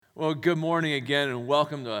Well, good morning again, and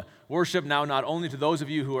welcome to worship now, not only to those of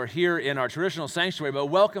you who are here in our traditional sanctuary, but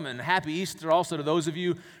welcome and happy Easter also to those of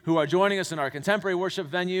you who are joining us in our contemporary worship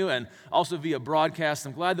venue and also via broadcast.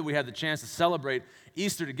 I'm glad that we had the chance to celebrate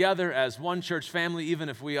Easter together as one church family, even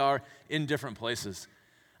if we are in different places.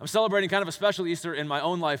 I'm celebrating kind of a special Easter in my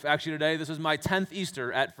own life actually today. This is my 10th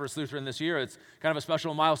Easter at First Lutheran this year. It's kind of a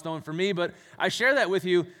special milestone for me, but I share that with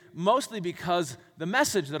you mostly because the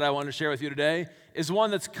message that I want to share with you today is one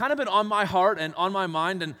that's kind of been on my heart and on my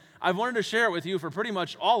mind, and I've wanted to share it with you for pretty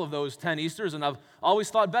much all of those 10 Easters, and I've always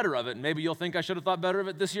thought better of it. And maybe you'll think I should have thought better of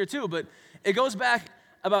it this year too, but it goes back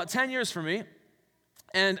about 10 years for me.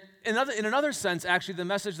 And in another sense, actually, the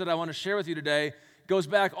message that I want to share with you today goes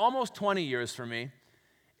back almost 20 years for me.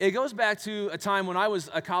 It goes back to a time when I was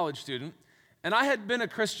a college student, and I had been a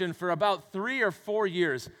Christian for about 3 or 4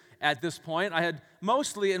 years at this point. I had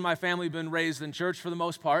mostly in my family been raised in church for the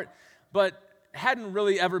most part, but hadn't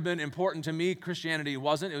really ever been important to me. Christianity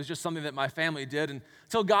wasn't. It was just something that my family did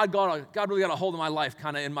until God really got a hold of my life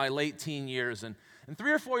kind of in my late teen years. And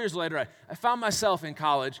 3 or 4 years later, I found myself in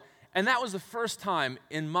college, and that was the first time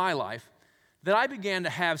in my life that I began to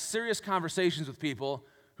have serious conversations with people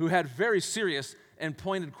who had very serious and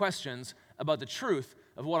pointed questions about the truth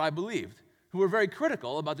of what I believed, who were very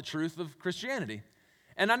critical about the truth of Christianity.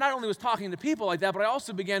 And I not only was talking to people like that, but I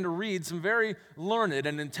also began to read some very learned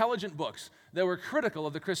and intelligent books that were critical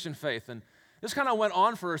of the Christian faith. And this kind of went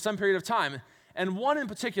on for some period of time. And one in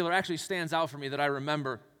particular actually stands out for me that I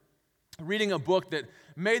remember reading a book that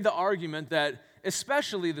made the argument that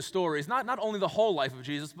especially the stories, not only the whole life of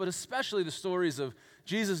Jesus, but especially the stories of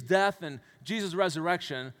Jesus' death and Jesus'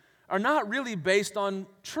 resurrection are not really based on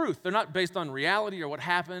truth. They're not based on reality or what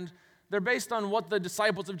happened. They're based on what the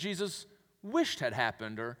disciples of Jesus wished had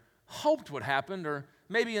happened or hoped would happen or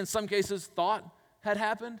maybe in some cases thought had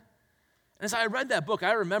happened. And as I read that book,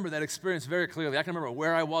 I remember that experience very clearly. I can remember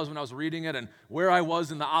where I was when I was reading it and where I was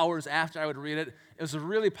in the hours after I would read it. It was a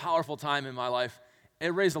really powerful time in my life.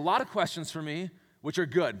 It raised a lot of questions for me, which are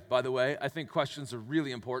good, by the way. I think questions are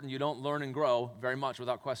really important. You don't learn and grow very much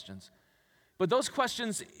without questions. But those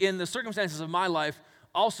questions in the circumstances of my life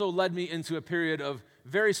also led me into a period of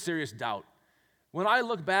very serious doubt. When I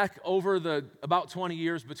look back over the about 20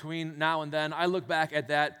 years between now and then, I look back at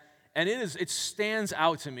that, and it stands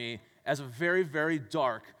out to me as a very, very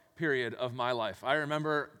dark period of my life. I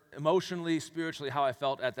remember emotionally, spiritually, how I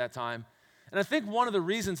felt at that time. And I think one of the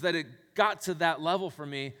reasons that it got to that level for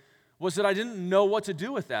me was that I didn't know what to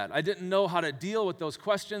do with that. I didn't know how to deal with those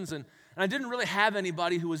questions, and I didn't really have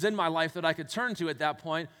anybody who was in my life that I could turn to at that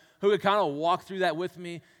point who could kind of walk through that with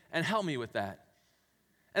me and help me with that.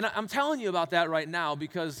 And I'm telling you about that right now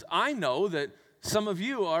because I know that some of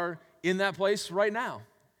you are in that place right now.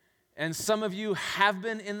 And some of you have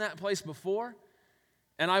been in that place before.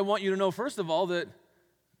 And I want you to know, first of all, that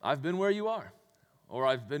I've been where you are, or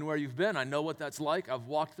I've been where you've been. I know what that's like. I've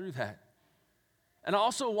walked through that. And I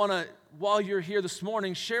also want to, while you're here this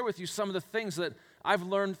morning, share with you some of the things that I've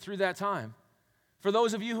learned through that time. For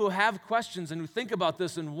those of you who have questions and who think about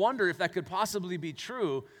this and wonder if that could possibly be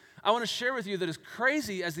true, I want to share with you that as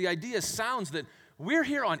crazy as the idea sounds that we're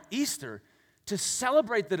here on Easter to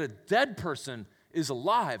celebrate that a dead person is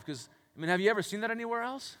alive. Because, have you ever seen that anywhere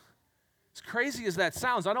else? As crazy as that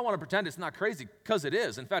sounds, I don't want to pretend it's not crazy because it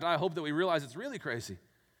is. In fact, I hope that we realize it's really crazy.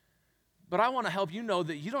 But I want to help you know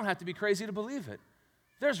that you don't have to be crazy to believe it.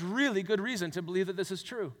 There's really good reason to believe that this is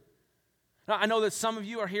true. Now, I know that some of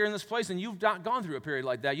you are here in this place and you've not gone through a period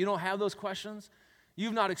like that. You don't have those questions.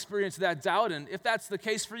 You've not experienced that doubt, and if that's the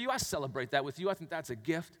case for you, I celebrate that with you. I think that's a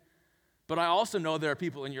gift. But I also know there are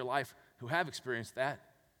people in your life who have experienced that.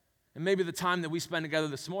 And maybe the time that we spend together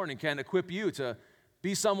this morning can equip you to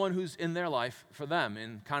be someone who's in their life for them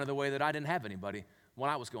in kind of the way that I didn't have anybody when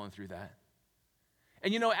I was going through that.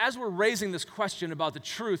 And as we're raising this question about the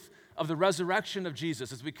truth of the resurrection of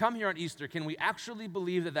Jesus, as we come here on Easter, can we actually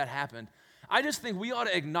believe that that happened? I just think we ought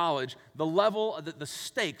to acknowledge the level, the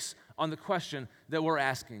stakes on the question that we're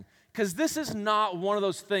asking. Because this is not one of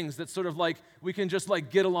those things that sort of like we can just like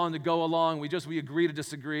get along to go along. We agree to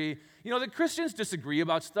disagree. The Christians disagree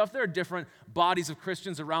about stuff. There are different bodies of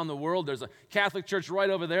Christians around the world. There's a Catholic church right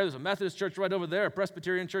over there. There's a Methodist church right over there, a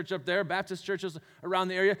Presbyterian church up there, Baptist churches around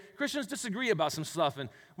the area. Christians disagree about some stuff, and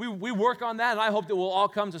we work on that, and I hope that we'll all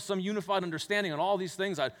come to some unified understanding on all these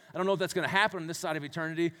things. I don't know if that's going to happen on this side of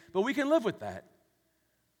eternity, but we can live with that.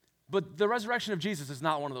 But the resurrection of Jesus is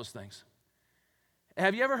not one of those things.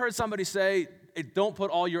 Have you ever heard somebody say, don't put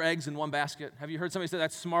all your eggs in one basket? Have you heard somebody say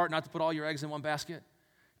that's smart not to put all your eggs in one basket?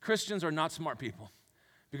 Christians are not smart people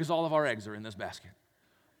because all of our eggs are in this basket.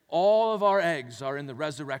 All of our eggs are in the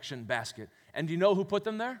resurrection basket. And do you know who put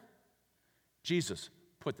them there? Jesus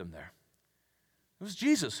put them there. It was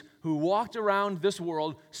Jesus who walked around this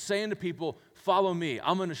world saying to people, follow me.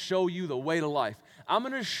 I'm going to show you the way to life. I'm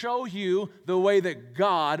going to show you the way that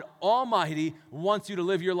God Almighty wants you to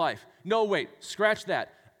live your life. No, wait, scratch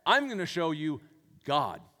that. I'm going to show you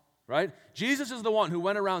God, right? Jesus is the one who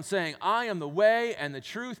went around saying, I am the way and the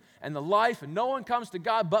truth and the life, and no one comes to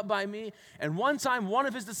God but by me. And one time, one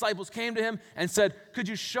of his disciples came to him and said, could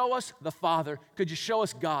you show us the Father? Could you show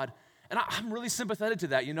us God? And I'm really sympathetic to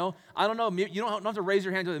that, you know. I don't know, you don't have to raise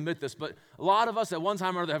your hand to admit this, but a lot of us at one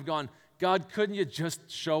time or other have gone, God, couldn't you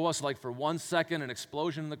just show us, like for 1 second, an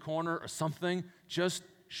explosion in the corner or something? Just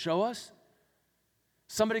show us?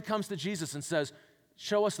 Somebody comes to Jesus and says,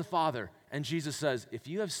 show us the Father. And Jesus says, if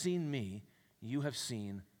you have seen me, you have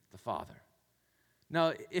seen the Father.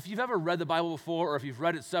 Now, if you've ever read the Bible before, or if you've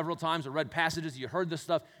read it several times or read passages, you heard this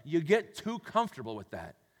stuff, you get too comfortable with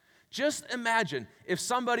that. Just imagine if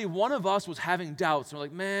somebody, one of us, was having doubts, and we're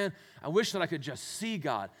like, man, I wish that I could just see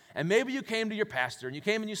God. And maybe you came to your pastor, and you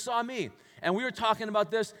came and you saw me, and we were talking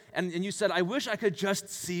about this, and you said, I wish I could just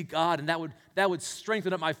see God, and that would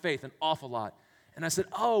strengthen up my faith an awful lot. And I said,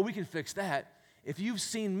 oh, we can fix that. If you've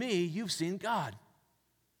seen me, you've seen God.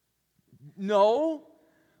 No?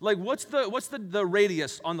 Like, what's the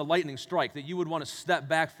radius on the lightning strike that you would want to step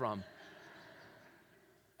back from?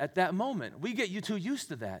 At that moment, we get you too used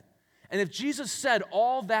to that. And if Jesus said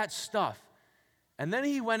all that stuff, and then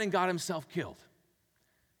he went and got himself killed,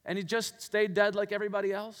 and he just stayed dead like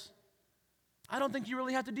everybody else, I don't think you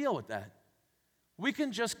really have to deal with that. We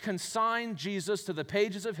can just consign Jesus to the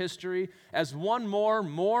pages of history as one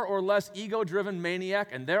more or less ego-driven maniac,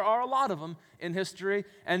 and there are a lot of them in history,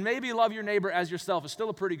 and maybe love your neighbor as yourself is still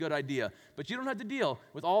a pretty good idea, but you don't have to deal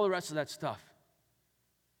with all the rest of that stuff.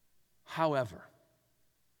 However,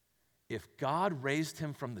 if God raised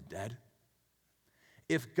him from the dead,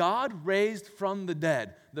 if God raised from the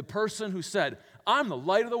dead the person who said, I'm the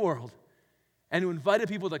light of the world, and who invited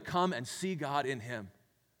people to come and see God in him,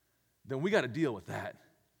 then we got to deal with that.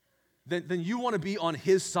 Then you want to be on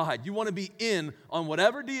his side. You want to be in on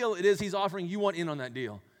whatever deal it is he's offering, you want in on that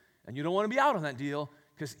deal. And you don't want to be out on that deal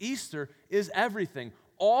because Easter is everything.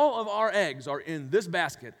 All of our eggs are in this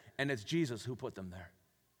basket, and it's Jesus who put them there.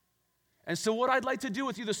 And so what I'd like to do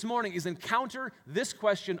with you this morning is encounter this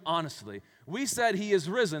question honestly. We said he is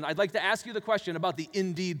risen. I'd like to ask you the question about the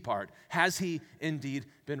indeed part. Has he indeed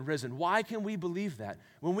been risen? Why can we believe that?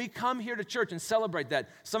 When we come here to church and celebrate that,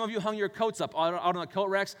 some of you hung your coats up out on the coat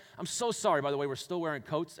racks. I'm so sorry, by the way, we're still wearing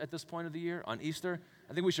coats at this point of the year on Easter.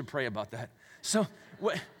 I think we should pray about that. So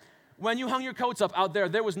when you hung your coats up out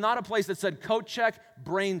there was not a place that said coat check,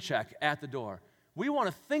 brain check at the door. We want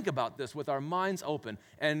to think about this with our minds open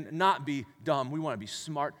and not be dumb. We want to be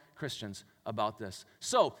smart Christians about this.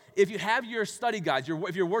 So if you have your study guides,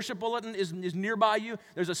 if your worship bulletin is nearby you,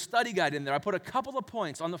 there's a study guide in there. I put a couple of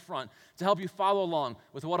points on the front to help you follow along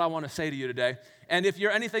with what I want to say to you today. And if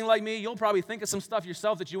you're anything like me, you'll probably think of some stuff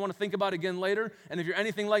yourself that you want to think about again later. And if you're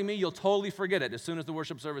anything like me, you'll totally forget it as soon as the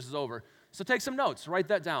worship service is over. So take some notes, write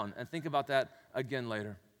that down, and think about that again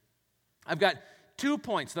later. I've got 2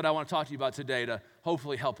 points that I want to talk to you about today to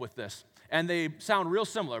hopefully help with this. And they sound real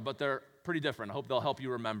similar, but they're pretty different. I hope they'll help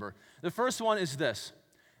you remember. The first one is this.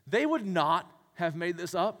 They would not have made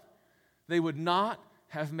this up. They would not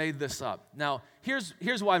have made this up. Now, here's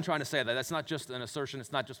why I'm trying to say that. That's not just an assertion.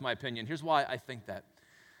 It's not just my opinion. Here's why I think that.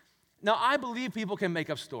 Now, I believe people can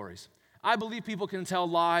make up stories. I believe people can tell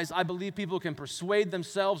lies. I believe people can persuade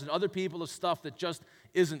themselves and other people of stuff that just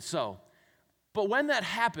isn't so. But when that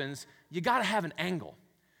happens, you got to have an angle.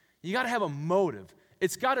 You got to have a motive.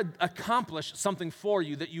 It's got to accomplish something for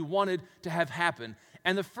you that you wanted to have happen.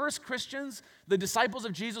 And the first Christians, the disciples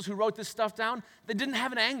of Jesus who wrote this stuff down, they didn't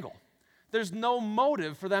have an angle. There's no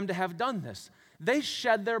motive for them to have done this. They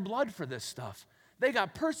shed their blood for this stuff. They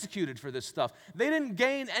got persecuted for this stuff. They didn't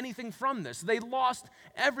gain anything from this. They lost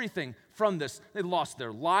everything from this. They lost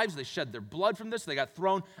their lives. They shed their blood from this. They got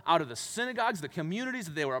thrown out of the synagogues, the communities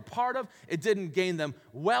that they were a part of. It didn't gain them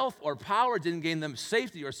wealth or power. It didn't gain them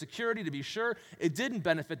safety or security, to be sure. It didn't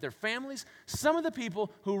benefit their families. Some of the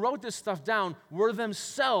people who wrote this stuff down were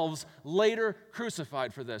themselves later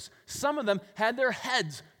crucified for this. Some of them had their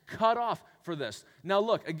heads cut off for this. Now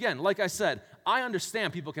look, again, like I said, I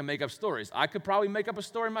understand people can make up stories. I could probably make up a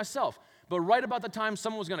story myself. But right about the time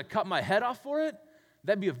someone was going to cut my head off for it,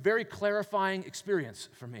 that'd be a very clarifying experience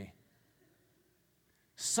for me.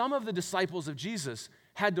 Some of the disciples of Jesus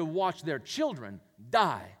had to watch their children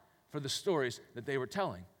die for the stories that they were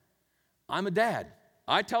telling. I'm a dad.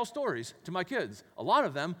 I tell stories to my kids. A lot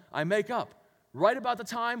of them I make up. Right about the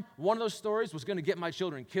time one of those stories was going to get my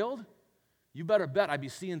children killed, you better bet I'd be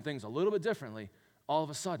seeing things a little bit differently all of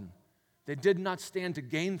a sudden. They did not stand to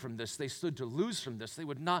gain from this. They stood to lose from this. They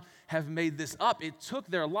would not have made this up. It took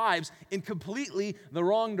their lives in completely the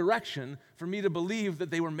wrong direction for me to believe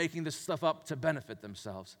that they were making this stuff up to benefit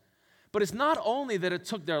themselves. But it's not only that it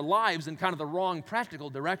took their lives in kind of the wrong practical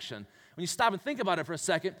direction. When you stop and think about it for a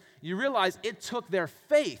second, you realize it took their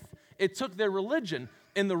faith, it took their religion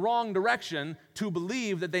in the wrong direction to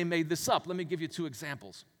believe that they made this up. Let me give you 2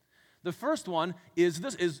 examples. The first one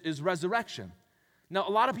is resurrection. Now, a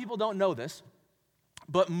lot of people don't know this,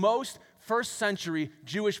 but most first century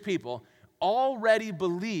Jewish people already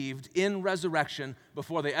believed in resurrection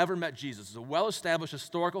before they ever met Jesus. It's a well-established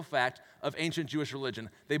historical fact of ancient Jewish religion.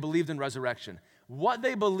 They believed in resurrection. What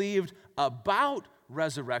they believed about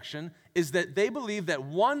resurrection is that they believed that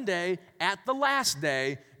one day, at the last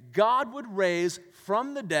day, God would raise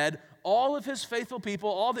from the dead all of his faithful people,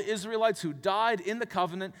 all the Israelites who died in the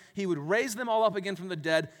covenant. He would raise them all up again from the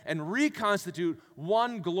dead and reconstitute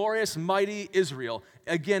one glorious, mighty Israel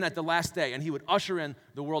again at the last day, and he would usher in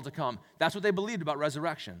the world to come. That's what they believed about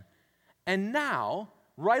resurrection. And now,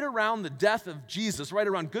 right around the death of Jesus, right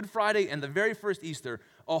around Good Friday and the very first Easter,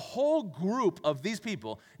 a whole group of these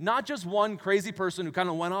people, not just one crazy person who kind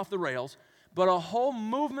of went off the rails, but a whole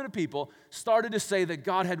movement of people started to say that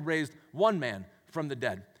God had raised one man from the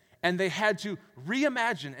dead. And they had to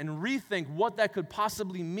reimagine and rethink what that could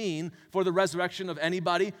possibly mean for the resurrection of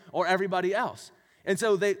anybody or everybody else. And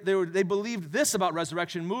so they believed this about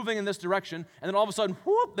resurrection, moving in this direction, and then all of a sudden,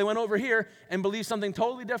 whoop, they went over here and believed something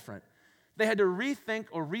totally different. They had to rethink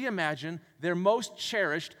or reimagine their most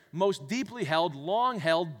cherished, most deeply held,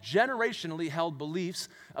 long-held, generationally held beliefs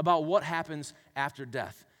about what happens after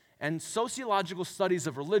death. And sociological studies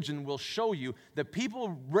of religion will show you that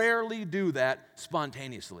people rarely do that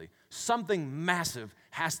spontaneously. Something massive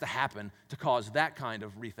has to happen to cause that kind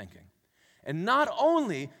of rethinking. And not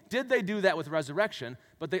only did they do that with resurrection,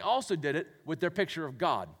 but they also did it with their picture of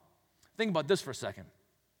God. Think about this for a second.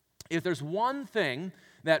 If there's one thing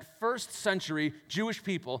that first century Jewish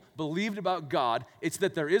people believed about God, it's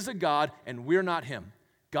that there is a God and we're not him.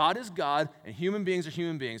 God is God and human beings are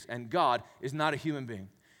human beings, and God is not a human being.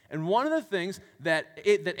 And one of the things that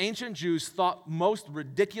ancient Jews thought most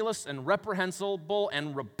ridiculous and reprehensible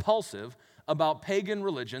and repulsive about pagan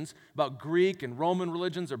religions, about Greek and Roman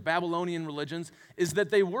religions or Babylonian religions, is that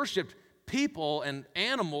they worshiped people and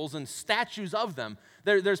animals and statues of them.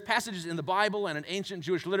 There's passages in the Bible and in ancient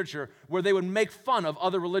Jewish literature where they would make fun of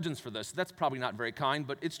other religions for this. That's probably not very kind,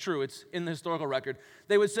 but it's true. It's in the historical record.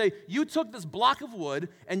 They would say, you took this block of wood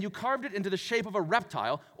and you carved it into the shape of a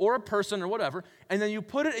reptile or a person or whatever, and then you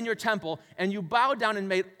put it in your temple and you bowed down and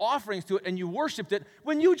made offerings to it and you worshiped it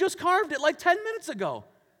when you just carved it like 10 minutes ago.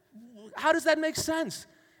 How does that make sense?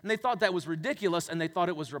 And they thought that was ridiculous and they thought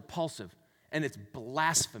it was repulsive. And it's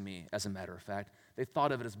blasphemy, as a matter of fact. They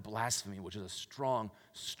thought of it as blasphemy, which is a strong,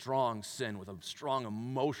 strong sin with a strong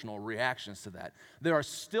emotional reactions to that. There are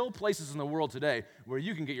still places in the world today where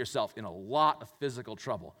you can get yourself in a lot of physical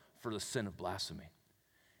trouble for the sin of blasphemy.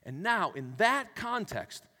 And now, in that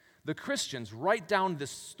context, the Christians write down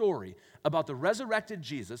this story about the resurrected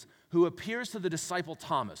Jesus who appears to the disciple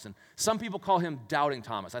Thomas. And some people call him Doubting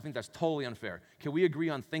Thomas. I think that's totally unfair. Can we agree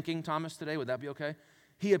on Thinking Thomas today? Would that be okay?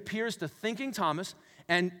 He appears to Thinking Thomas,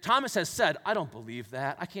 and Thomas has said, I don't believe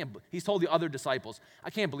that. He's told the other disciples,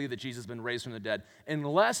 I can't believe that Jesus has been raised from the dead.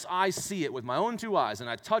 Unless I see it with my own 2 eyes and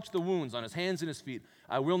I touch the wounds on his hands and his feet,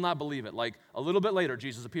 I will not believe it. Like a little bit later,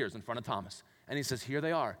 Jesus appears in front of Thomas, and he says, here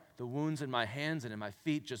they are, the wounds in my hands and in my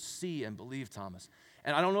feet. Just see and believe, Thomas.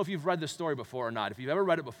 And I don't know if you've read this story before or not. If you've ever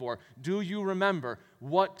read it before, do you remember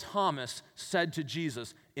what Thomas said to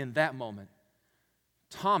Jesus in that moment?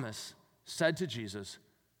 Thomas said to Jesus,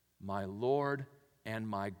 my Lord and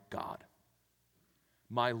my God.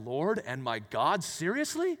 My Lord and my God?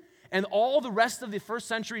 Seriously? And all the rest of the first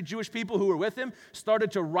century Jewish people who were with him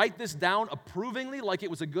started to write this down approvingly like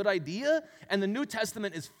it was a good idea. And the New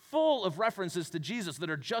Testament is full of references to Jesus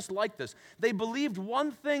that are just like this. They believed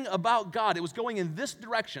one thing about God. It was going in this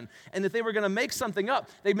direction. And if they were going to make something up,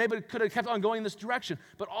 they maybe could have kept on going in this direction.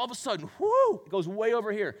 But all of a sudden, it goes way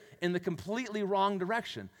over here in the completely wrong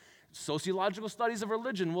direction. Sociological studies of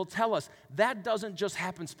religion will tell us that doesn't just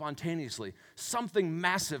happen spontaneously. Something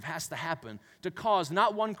massive has to happen to cause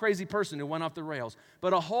not one crazy person who went off the rails,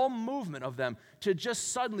 but a whole movement of them to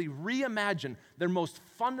just suddenly reimagine their most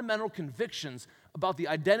fundamental convictions about the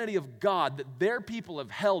identity of God that their people have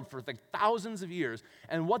held for thousands of years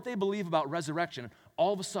and what they believe about resurrection.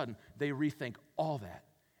 All of a sudden, they rethink all that.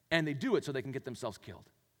 And they do it so they can get themselves killed.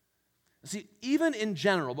 See, even in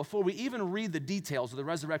general, before we even read the details of the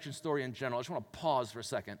resurrection story in general, I just want to pause for a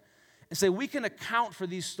second and say we can account for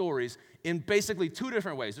these stories in basically two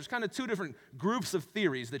different ways. There's kind of two different groups of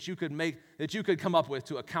theories that you could come up with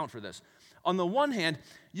to account for this. On the one hand,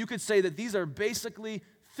 you could say that these are basically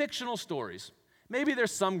fictional stories. Maybe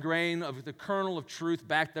there's some grain of the kernel of truth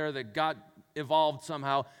back there that got evolved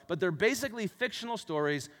somehow, but they're basically fictional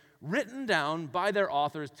stories written down by their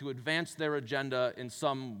authors to advance their agenda in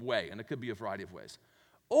some way, and it could be a variety of ways.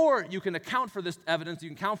 Or you can account for this evidence, you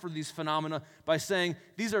can account for these phenomena by saying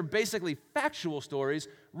these are basically factual stories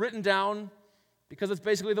written down because it's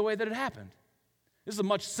basically the way that it happened. This is a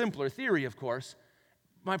much simpler theory, of course.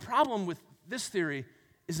 My problem with this theory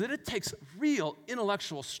is that it takes real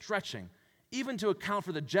intellectual stretching even to account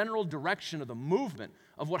for the general direction of the movement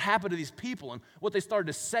of what happened to these people and what they started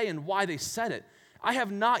to say and why they said it. I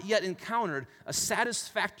have not yet encountered a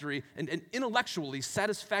satisfactory and intellectually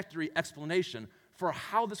satisfactory explanation for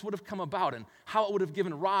how this would have come about and how it would have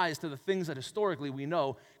given rise to the things that historically we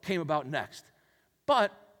know came about next.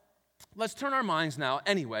 But let's turn our minds now,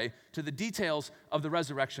 anyway, to the details of the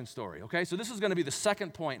resurrection story, okay? So this is going to be the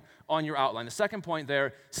second point on your outline. The second point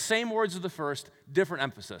there, same words as the first, different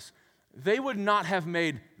emphasis. They would not have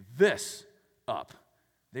made this up.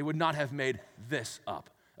 They would not have made this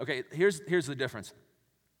up. Okay, here's the difference.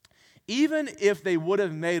 Even if they would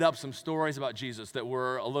have made up some stories about Jesus that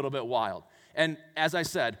were a little bit wild, and as I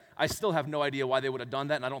said, I still have no idea why they would have done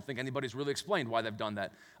that, and I don't think anybody's really explained why they've done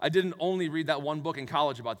that. I didn't only read that one book in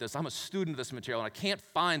college about this. I'm a student of this material, and I can't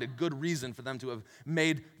find a good reason for them to have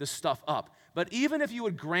made this stuff up. But even if you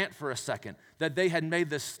would grant for a second that they had made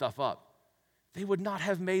this stuff up, they would not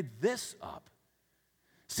have made this up.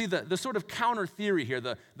 See, the sort of counter theory here,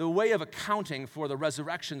 the way of accounting for the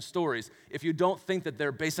resurrection stories, if you don't think that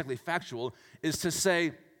they're basically factual, is to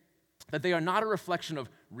say that they are not a reflection of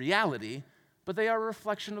reality, but they are a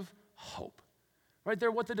reflection of hope. Right? They're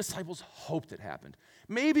what the disciples hoped had happened.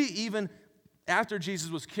 Maybe even after Jesus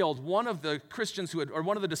was killed, one of the Christians or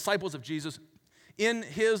one of the disciples of Jesus, in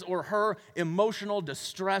his or her emotional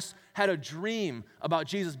distress, had a dream about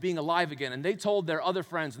Jesus being alive again. And they told their other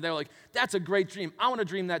friends, and they were like, that's a great dream. I want to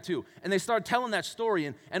dream that too. And they started telling that story,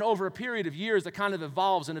 and over a period of years, it kind of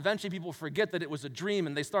evolves, and eventually people forget that it was a dream,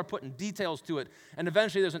 and they start putting details to it. And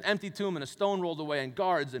eventually there's an empty tomb and a stone rolled away and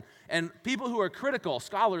guards. And people who are critical,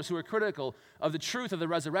 scholars who are critical of the truth of the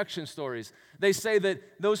resurrection stories, they say that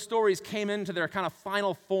those stories came into their kind of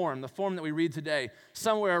final form, the form that we read today,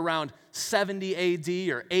 somewhere around 70 AD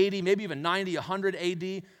or 80, maybe even 90, 100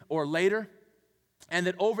 AD or later. And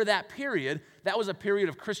that over that period, that was a period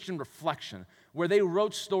of Christian reflection where they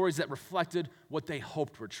wrote stories that reflected what they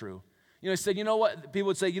hoped were true. They said, you know what? People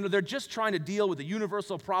would say, they're just trying to deal with the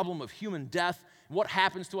universal problem of human death, what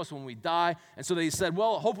happens to us when we die. And so they said,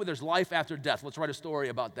 well, hopefully there's life after death. Let's write a story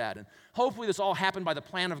about that. And hopefully this all happened by the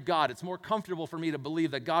plan of God. It's more comfortable for me to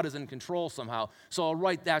believe that God is in control somehow, so I'll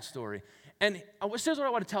write that story. And here's what I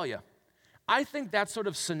want to tell you. I think that sort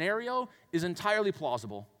of scenario is entirely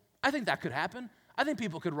plausible. I think that could happen. I think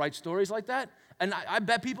people could write stories like that, and I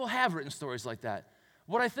bet people have written stories like that.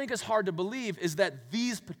 What I think is hard to believe is that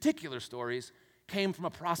these particular stories came from a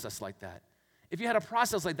process like that. If you had a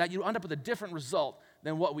process like that, you'd end up with a different result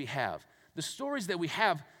than what we have. The stories that we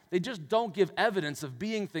have, they just don't give evidence of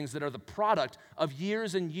being things that are the product of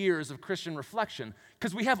years and years of Christian reflection,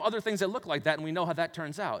 because we have other things that look like that, and we know how that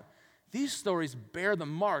turns out. These stories bear the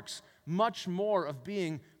marks much more of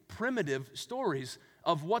being primitive stories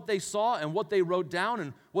of what they saw and what they wrote down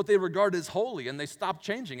and what they regard as holy, and they stopped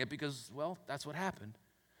changing it because, well, that's what happened.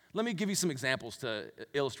 Let me give you some examples to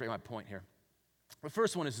illustrate my point here. The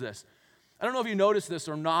first one is this. I don't know if you noticed this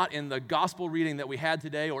or not in the gospel reading that we had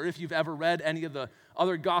today, or if you've ever read any of the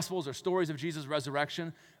other gospels or stories of Jesus'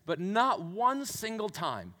 resurrection, but not one single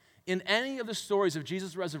time in any of the stories of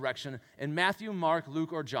Jesus' resurrection in Matthew, Mark,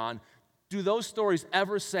 Luke, or John do those stories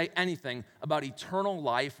ever say anything about eternal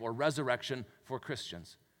life or resurrection for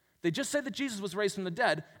Christians. They just say that Jesus was raised from the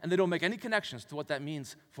dead, and they don't make any connections to what that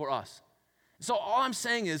means for us. So all I'm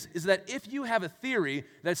saying is that if you have a theory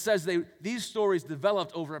that says these stories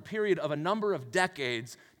developed over a period of a number of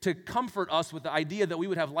decades to comfort us with the idea that we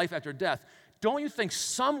would have life after death, don't you think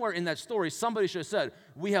somewhere in that story somebody should have said,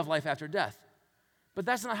 we have life after death? But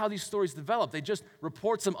that's not how these stories develop. They just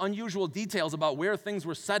report some unusual details about where things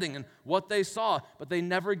were setting and what they saw, but they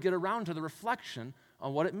never get around to the reflection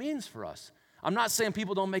on what it means for us. I'm not saying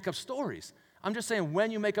people don't make up stories. I'm just saying when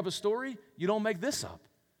you make up a story, you don't make this up.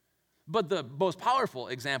 But the most powerful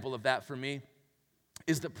example of that for me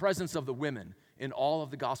is the presence of the women in all of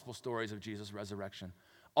the gospel stories of Jesus' resurrection.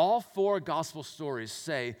 All four gospel stories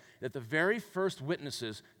say that the very first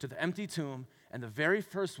witnesses to the empty tomb and the very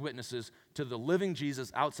first witnesses to the living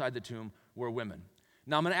Jesus outside the tomb were women.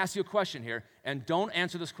 Now, I'm going to ask you a question here, and don't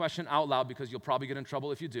answer this question out loud because you'll probably get in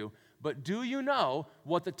trouble if you do. But do you know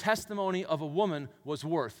what the testimony of a woman was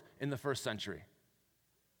worth in the first century?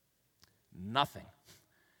 Nothing.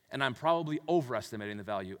 And I'm probably overestimating the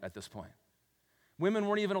value at this point. Women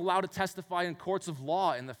weren't even allowed to testify in courts of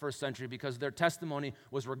law in the first century because their testimony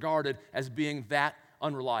was regarded as being that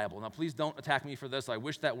unreliable. Now, please don't attack me for this. I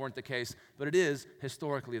wish that weren't the case, but it is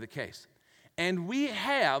historically the case. And we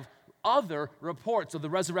have other reports of the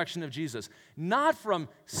resurrection of Jesus, not from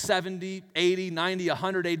 70, 80, 90,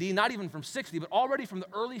 100 AD, not even from 60, but already from the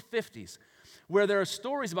early 50s, where there are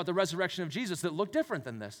stories about the resurrection of Jesus that look different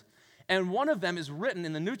than this. And one of them is written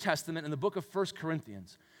in the New Testament in the book of 1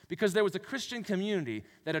 Corinthians, because there was a Christian community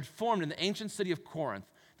that had formed in the ancient city of Corinth.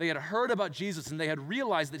 They had heard about Jesus, and they had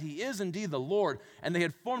realized that he is indeed the Lord, and they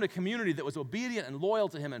had formed a community that was obedient and loyal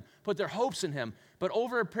to him and put their hopes in him. But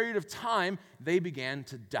over a period of time, they began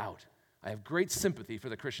to doubt. I have great sympathy for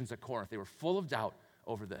the Christians at Corinth. They were full of doubt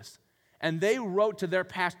over this. And they wrote to their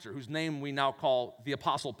pastor, whose name we now call the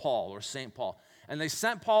Apostle Paul or St. Paul. And they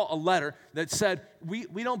sent Paul a letter that said, we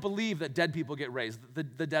don't believe that dead people get raised. The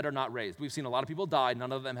dead are not raised. We've seen a lot of people die.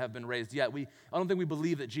 None of them have been raised yet. I don't think we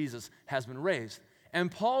believe that Jesus has been raised.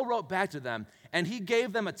 And Paul wrote back to them, and he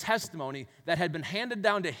gave them a testimony that had been handed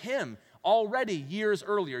down to him already years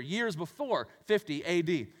earlier, years before 50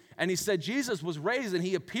 AD. And he said Jesus was raised and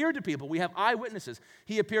he appeared to people. We have eyewitnesses.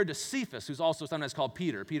 He appeared to Cephas, who's also sometimes called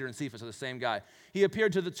Peter. Peter and Cephas are the same guy. He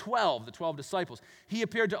appeared to the 12 disciples. He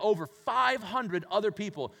appeared to over 500 other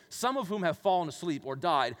people, some of whom have fallen asleep or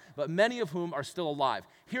died, but many of whom are still alive.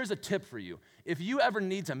 Here's a tip for you. If you ever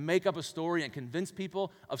need to make up a story and convince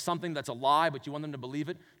people of something that's a lie, but you want them to believe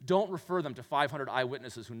it, don't refer them to 500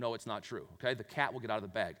 eyewitnesses who know it's not true, okay? The cat will get out of the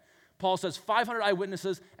bag. Paul says 500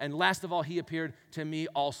 eyewitnesses, and last of all, he appeared to me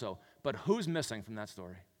also. But who's missing from that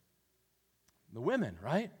story? The women,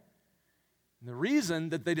 right? And the reason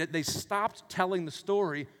that they stopped telling the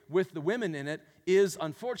story with the women in it is,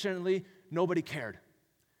 unfortunately, nobody cared.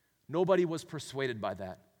 Nobody was persuaded by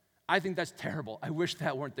that. I think that's terrible. I wish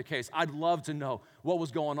that weren't the case. I'd love to know what was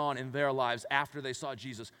going on in their lives after they saw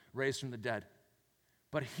Jesus raised from the dead.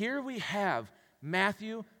 But here we have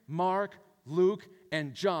Matthew, Mark, Luke,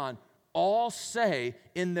 and John all say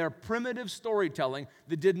in their primitive storytelling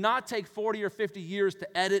that did not take 40 or 50 years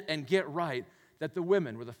to edit and get right, that the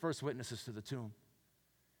women were the first witnesses to the tomb.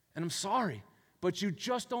 And I'm sorry, but you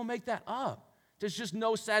just don't make that up. There's just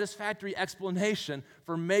no satisfactory explanation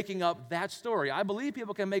for making up that story. I believe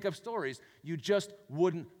people can make up stories. You just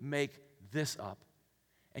wouldn't make this up.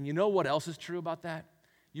 And you know what else is true about that?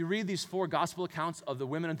 You read these 4 gospel accounts of the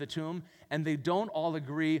women at the tomb, and they don't all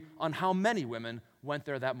agree on how many women went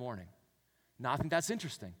there that morning. Now, I think that's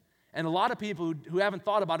interesting. And a lot of people who haven't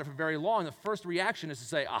thought about it for very long, the first reaction is to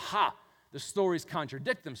say, aha, the stories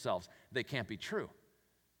contradict themselves. They can't be true.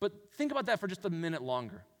 But think about that for just a minute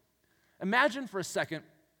longer. Imagine for a second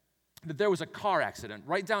that there was a car accident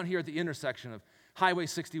right down here at the intersection of Highway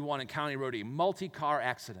 61 and County Road E, multi-car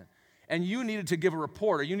accident. And you needed to give a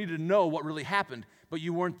report, or you needed to know what really happened, but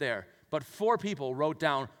you weren't there. But 4 people wrote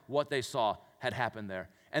down what they saw had happened there.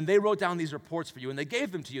 And they wrote down these reports for you, and they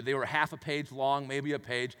gave them to you. They were half a page long, maybe a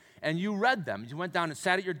page, and you read them. You went down and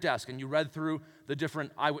sat at your desk, and you read through the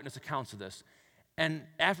different eyewitness accounts of this. And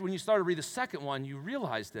when you started to read the second one, you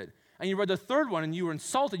realized it. And you read the third one, and you were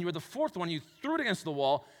insulted. You read the fourth one, and you threw it against the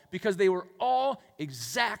wall because they were all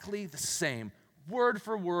exactly the same. Word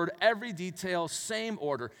for word, every detail, same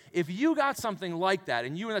order. If you got something like that,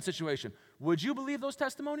 and you were in that situation, would you believe those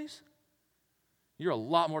testimonies? You're a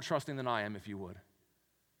lot more trusting than I am if you would.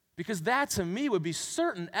 Because that, to me, would be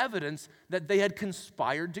certain evidence that they had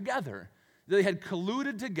conspired together. They had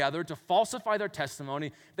colluded together to falsify their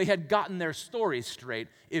testimony. They had gotten their story straight,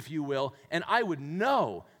 if you will, and I would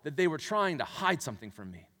know that they were trying to hide something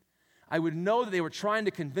from me. I would know that they were trying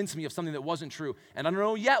to convince me of something that wasn't true, and I don't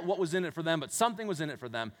know yet what was in it for them, but something was in it for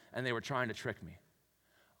them, and they were trying to trick me.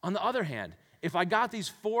 On the other hand, if I got these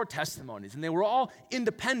 4 testimonies, and they were all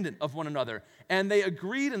independent of one another, and they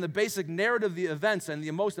agreed in the basic narrative of the events, and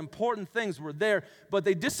the most important things were there, but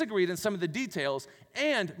they disagreed in some of the details,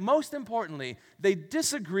 and most importantly, they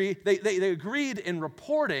agreed in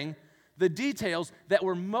reporting the details that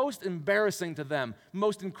were most embarrassing to them,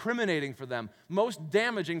 most incriminating for them, most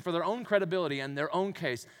damaging for their own credibility and their own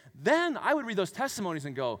case, then I would read those testimonies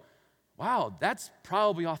and go, wow, that's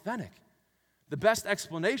probably authentic. The best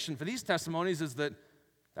explanation for these testimonies is that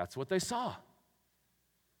that's what they saw.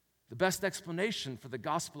 The best explanation for the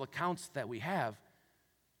gospel accounts that we have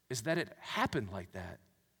is that it happened like that,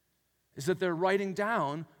 is that they're writing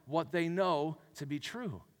down what they know to be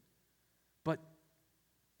true. But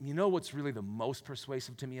you know what's really the most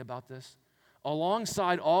persuasive to me about this?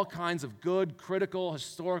 Alongside all kinds of good, critical,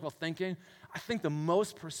 historical thinking, I think the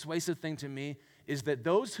most persuasive thing to me is that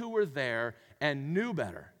those who were there and knew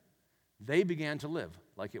better, they began to live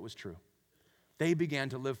like it was true. They began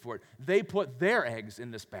to live for it. They put their eggs in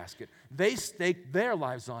this basket. They staked their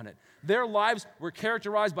lives on it. Their lives were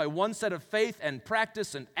characterized by one set of faith and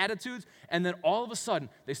practice and attitudes, and then all of a sudden,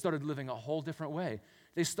 they started living a whole different way.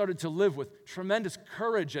 They started to live with tremendous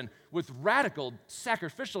courage and with radical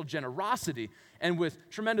sacrificial generosity and with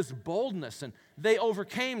tremendous boldness. And they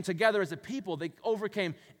overcame together as a people. They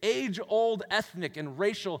overcame age-old ethnic and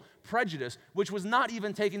racial prejudice, which was not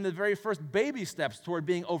even taking the very first baby steps toward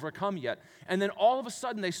being overcome yet. And then all of a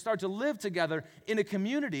sudden, they start to live together in a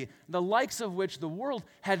community, the likes of which the world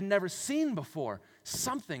had never seen before.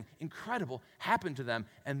 Something incredible happened to them,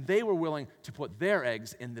 and they were willing to put their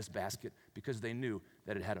eggs in this basket because they knew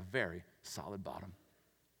that it had a very solid bottom.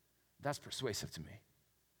 That's persuasive to me.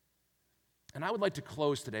 And I would like to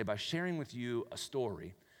close today by sharing with you a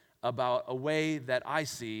story about a way that I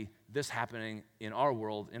see this happening in our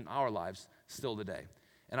world, in our lives, still today.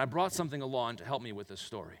 And I brought something along to help me with this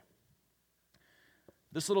story.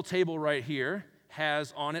 This little table right here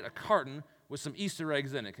has on it a carton with some Easter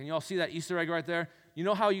eggs in it. Can you all see that Easter egg right there? You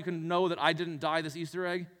know how you can know that I didn't dye this Easter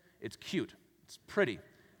egg? It's cute. It's pretty.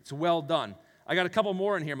 It's well done. I got a couple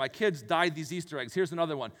more in here. My kids dyed these Easter eggs. Here's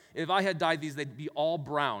another one. If I had dyed these, they'd be all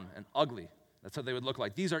brown and ugly. That's what they would look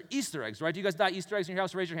like. These are Easter eggs, right? Do you guys dye Easter eggs in your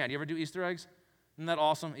house? Raise your hand. You ever do Easter eggs? Isn't that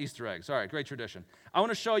awesome? Easter eggs. All right, great tradition. I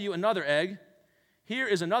want to show you another egg. Here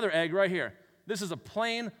is another egg right here. This is a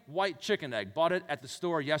plain white chicken egg. Bought it at the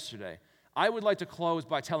store yesterday. I would like to close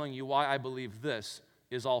by telling you why I believe this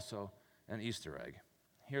is also an Easter egg.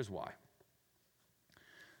 Here's why.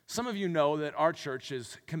 Some of you know that our church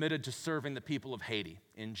is committed to serving the people of Haiti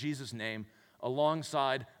in Jesus' name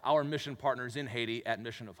alongside our mission partners in Haiti at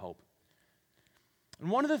Mission of Hope. And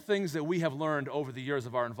one of the things that we have learned over the years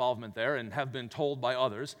of our involvement there and have been told by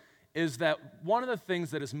others is that one of the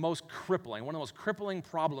things that is most crippling, one of the most crippling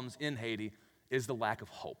problems in Haiti is the lack of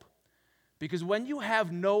hope. Because when you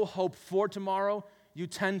have no hope for tomorrow, you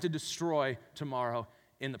tend to destroy tomorrow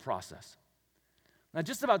in the process. Now,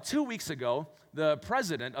 just about 2 weeks ago, the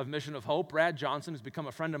president of Mission of Hope, Brad Johnson, who's become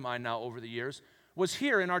a friend of mine now over the years, was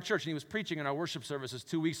here in our church, and he was preaching in our worship services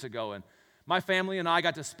 2 weeks ago. And my family and I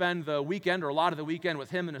got to spend the weekend, or a lot of the weekend, with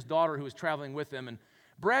him and his daughter who was traveling with him. And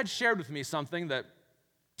Brad shared with me something that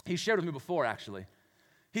he shared with me before, actually.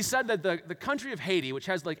 He said that the country of Haiti, which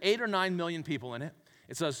has like 8 or 9 million people in it,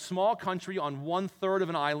 it's a small country on 1/3 of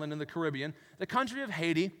an island in the Caribbean. The country of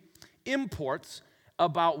Haiti imports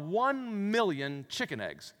about 1 million chicken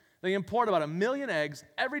eggs. They import about 1 million eggs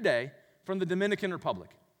every day from the Dominican Republic.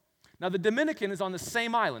 Now, the Dominican is on the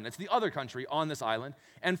same island. It's the other country on this island.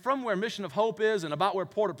 And from where Mission of Hope is and about where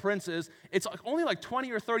Port-au-Prince is, it's only like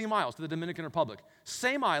 20 or 30 miles to the Dominican Republic.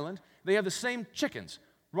 Same island. They have the same chickens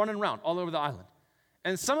running around all over the island.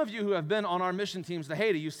 And some of you who have been on our mission teams to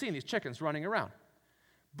Haiti, you've seen these chickens running around.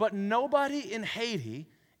 But nobody in Haiti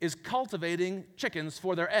is cultivating chickens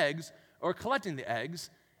for their eggs or collecting the eggs,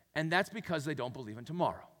 and that's because they don't believe in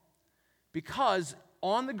tomorrow. Because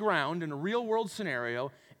on the ground, in a real-world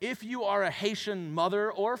scenario, if you are a Haitian mother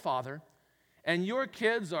or father, and your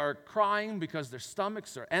kids are crying because their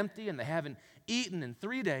stomachs are empty and they haven't eaten in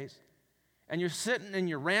 3 days, and you're sitting in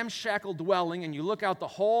your ramshackle dwelling, and you look out the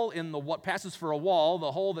hole in what passes for a wall,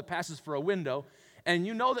 the hole that passes for a window, and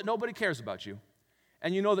you know that nobody cares about you,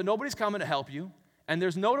 and you know that nobody's coming to help you, and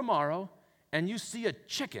there's no tomorrow, and you see a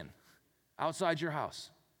chicken outside your house.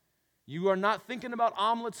 You are not thinking about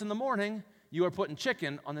omelets in the morning. You are putting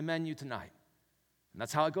chicken on the menu tonight. And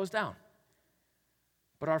that's how it goes down.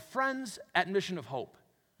 But our friends at Mission of Hope,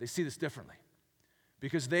 they see this differently.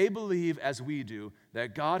 Because they believe, as we do,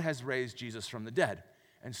 that God has raised Jesus from the dead.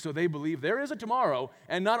 And so they believe there is a tomorrow,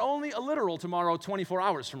 and not only a literal tomorrow 24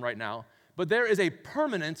 hours from right now, but there is a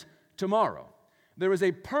permanent tomorrow. There is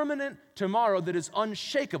a permanent tomorrow that is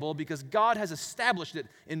unshakable because God has established it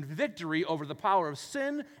in victory over the power of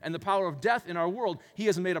sin and the power of death in our world. He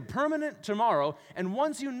has made a permanent tomorrow, and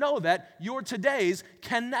once you know that, your todays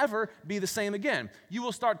can never be the same again. You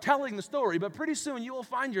will start telling the story, but pretty soon you will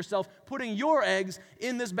find yourself putting your eggs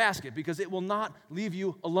in this basket because it will not leave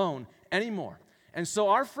you alone anymore. And so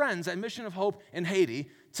our friends at Mission of Hope in Haiti,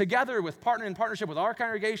 together in partnership with our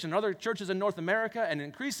congregation and other churches in North America, and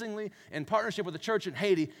increasingly in partnership with the church in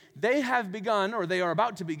Haiti, they have begun, or they are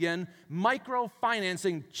about to begin,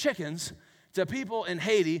 microfinancing chickens to people in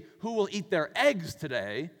Haiti who will eat their eggs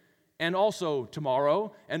today and also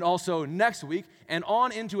tomorrow, and also next week, and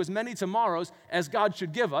on into as many tomorrows as God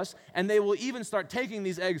should give us. And they will even start taking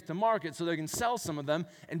these eggs to market so they can sell some of them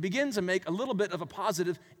and begin to make a little bit of a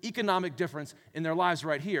positive economic difference in their lives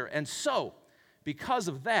right here. And so, because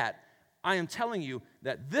of that, I am telling you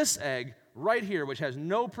that this egg right here, which has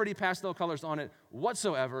no pretty pastel colors on it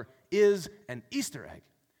whatsoever, is an Easter egg.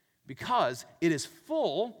 Because it is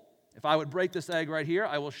full, if I would break this egg right here,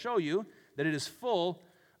 I will show you that it is full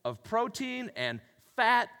of protein and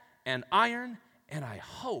fat and iron, and I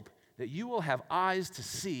hope that you will have eyes to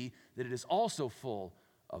see that it is also full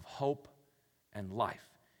of hope and life.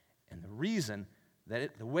 And the reason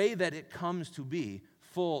that the way that it comes to be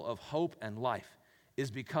full of hope and life is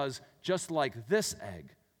because just like this egg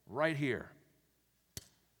right here,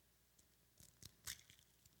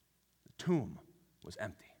 the tomb was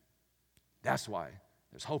empty. That's why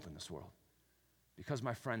there's hope in this world. Because,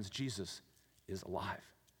 my friends, Jesus is alive.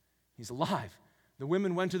 He's alive. The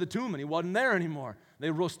women went to the tomb and he wasn't there anymore.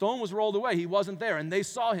 The stone was rolled away. He wasn't there. And they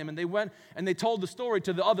saw him and they went and they told the story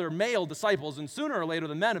to the other male disciples. And sooner or later,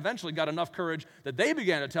 the men eventually got enough courage that they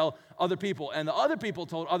began to tell other people. And the other people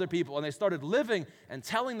told other people. And they started living and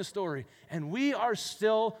telling the story. And we are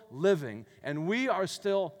still living and we are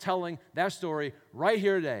still telling that story right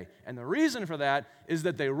here today. And the reason for that is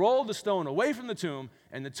that they rolled the stone away from the tomb.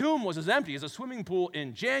 And the tomb was as empty as a swimming pool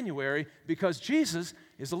in January because Jesus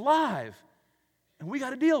is alive. And we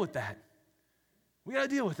got to deal with that. We got to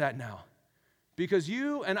deal with that now. Because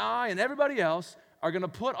you and I and everybody else are going to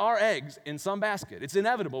put our eggs in some basket. It's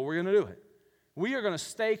inevitable. We're going to do it. We are going to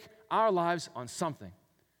stake our lives on something.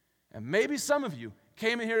 And maybe some of you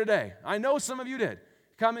came in here today. I know some of you did.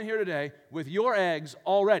 Come in here today with your eggs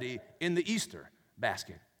already in the Easter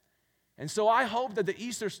basket. And so I hope that the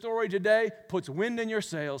Easter story today puts wind in your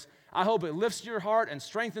sails. I hope it lifts your heart and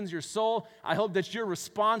strengthens your soul. I hope that your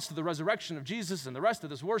response to the resurrection of Jesus and the rest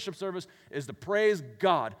of this worship service is to praise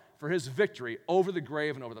God for his victory over the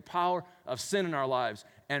grave and over the power of sin in our lives.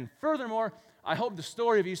 And furthermore, I hope the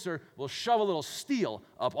story of Easter will shove a little steel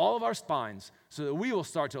up all of our spines so that we will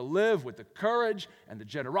start to live with the courage and the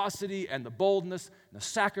generosity and the boldness and the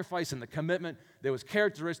sacrifice and the commitment that was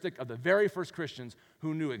characteristic of the very first Christians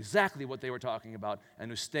who knew exactly what they were talking about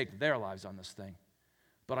and who staked their lives on this thing.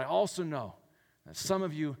 But I also know that some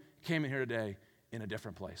of you came in here today in a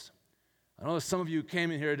different place. I know that some of you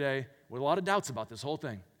came in here today with a lot of doubts about this whole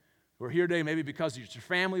thing. We're here today maybe because your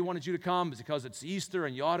family wanted you to come, because it's Easter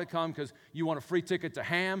and you ought to come because you want a free ticket to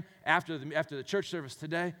Ham after the church service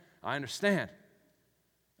today. I understand.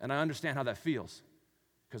 And I understand how that feels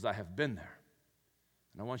because I have been there.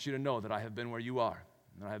 And I want you to know that I have been where you are,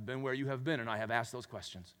 and I have been where you have been, and I have asked those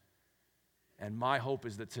questions. And my hope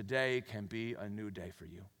is that today can be a new day for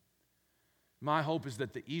you. My hope is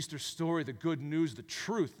that the Easter story, the good news, the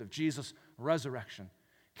truth of Jesus' resurrection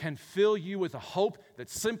can fill you with a hope that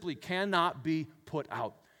simply cannot be put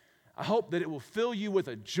out. I hope that it will fill you with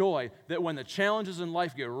a joy that when the challenges in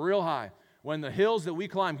life get real high, when the hills that we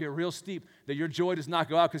climb get real steep, that your joy does not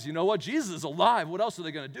go out because you know what? Jesus is alive. What else are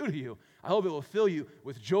they going to do to you? I hope it will fill you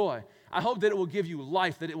with joy. I hope that it will give you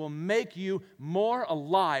life, that it will make you more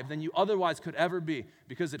alive than you otherwise could ever be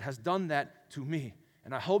because it has done that to me.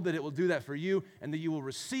 And I hope that it will do that for you and that you will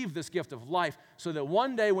receive this gift of life so that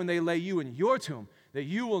one day when they lay you in your tomb, that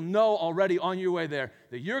you will know already on your way there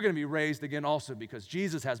that you're going to be raised again also because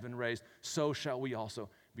Jesus has been raised, so shall we also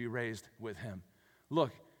be raised with him. Look,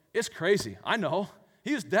 it's crazy. I know.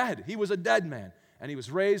 He was dead. He was a dead man, and he was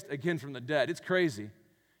raised again from the dead. It's crazy.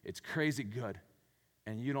 It's crazy good,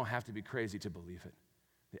 and you don't have to be crazy to believe it.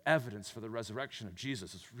 The evidence for the resurrection of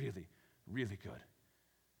Jesus is really, really good.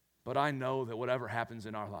 But I know that whatever happens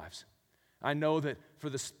in our lives, I know that for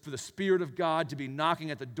the Spirit of God to be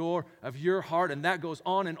knocking at the door of your heart, and that goes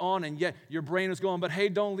on, and yet your brain is going, but hey,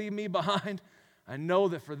 don't leave me behind. I know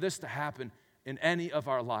that for this to happen in any of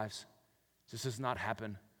our lives, this does not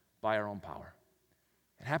happen by our own power.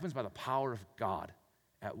 It happens by the power of God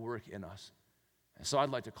at work in us. And so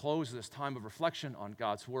I'd like to close this time of reflection on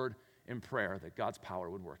God's word in prayer that God's power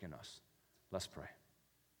would work in us. Let's pray.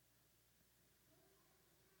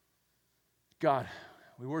 God,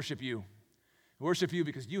 we worship you. We worship you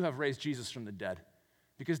because you have raised Jesus from the dead.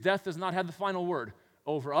 Because death does not have the final word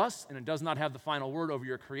over us, and it does not have the final word over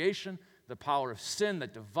your creation, the power of sin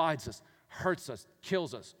that divides us, hurts us,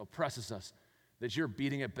 kills us, oppresses us, that you're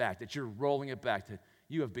beating it back, that you're rolling it back, that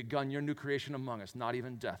you have begun your new creation among us. Not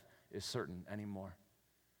even death is certain anymore.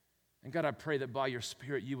 And God, I pray that by your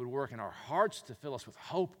Spirit you would work in our hearts to fill us with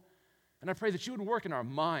hope. And I pray that you would work in our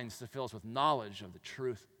minds to fill us with knowledge of the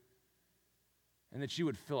truth. And that you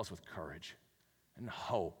would fill us with courage and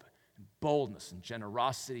hope boldness and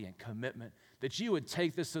generosity and commitment, that you would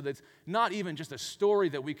take this so that it's not even just a story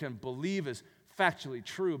that we can believe is factually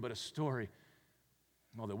true, but a story,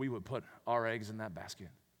 well, that we would put our eggs in that basket,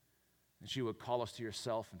 that you would call us to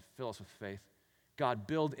yourself and fill us with faith. God,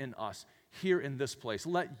 build in us here in this place.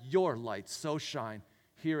 Let your light so shine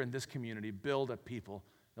here in this community. Build a people,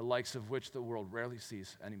 the likes of which the world rarely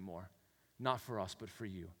sees anymore. Not for us, but for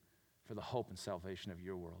you, for the hope and salvation of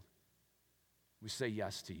your world. We say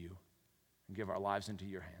yes to you and give our lives into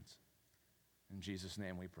your hands. In Jesus'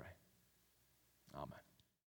 name we pray. Amen.